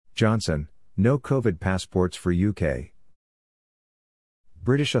Johnson, no COVID passports for UK.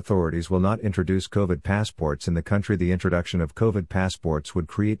 British authorities will not introduce COVID passports in the country. The introduction of COVID passports would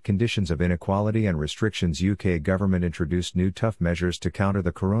create conditions of inequality and restrictions. UK government introduced new tough measures to counter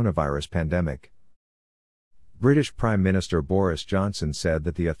the coronavirus pandemic. British Prime Minister Boris Johnson said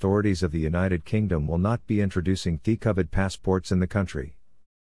that the authorities of the United Kingdom will not be introducing the COVID passports in the country.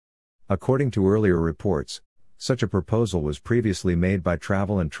 According to earlier reports, such a proposal was previously made by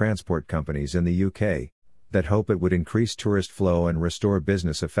travel and transport companies in the UK, that hope it would increase tourist flow and restore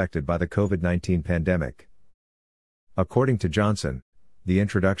business affected by the COVID-19 pandemic. According to Johnson, the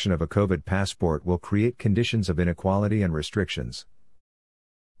introduction of a COVID passport will create conditions of inequality and restrictions.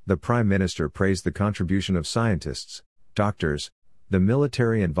 The Prime Minister praised the contribution of scientists, doctors, the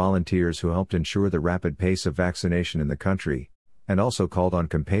military and volunteers who helped ensure the rapid pace of vaccination in the country, and also called on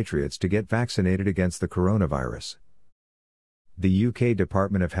compatriots to get vaccinated against the coronavirus. The UK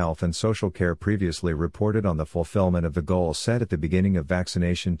Department of Health and Social Care previously reported on the fulfillment of the goal set at the beginning of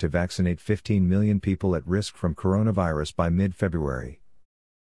vaccination to vaccinate 15 million people at risk from coronavirus by mid-February.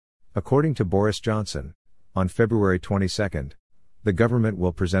 According to Boris Johnson, on February 22, the government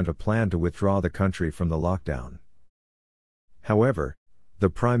will present a plan to withdraw the country from the lockdown. However, the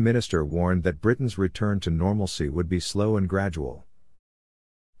Prime Minister warned that Britain's return to normalcy would be slow and gradual.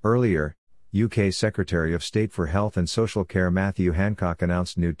 Earlier, UK Secretary of State for Health and Social Care Matthew Hancock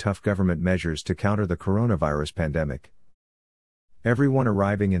announced new tough government measures to counter the coronavirus pandemic. Everyone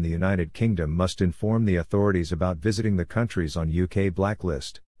arriving in the United Kingdom must inform the authorities about visiting the countries on UK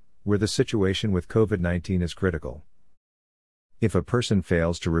blacklist, where the situation with COVID-19 is critical. If a person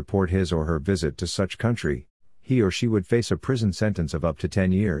fails to report his or her visit to such country, he or she would face a prison sentence of up to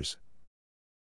 10 years.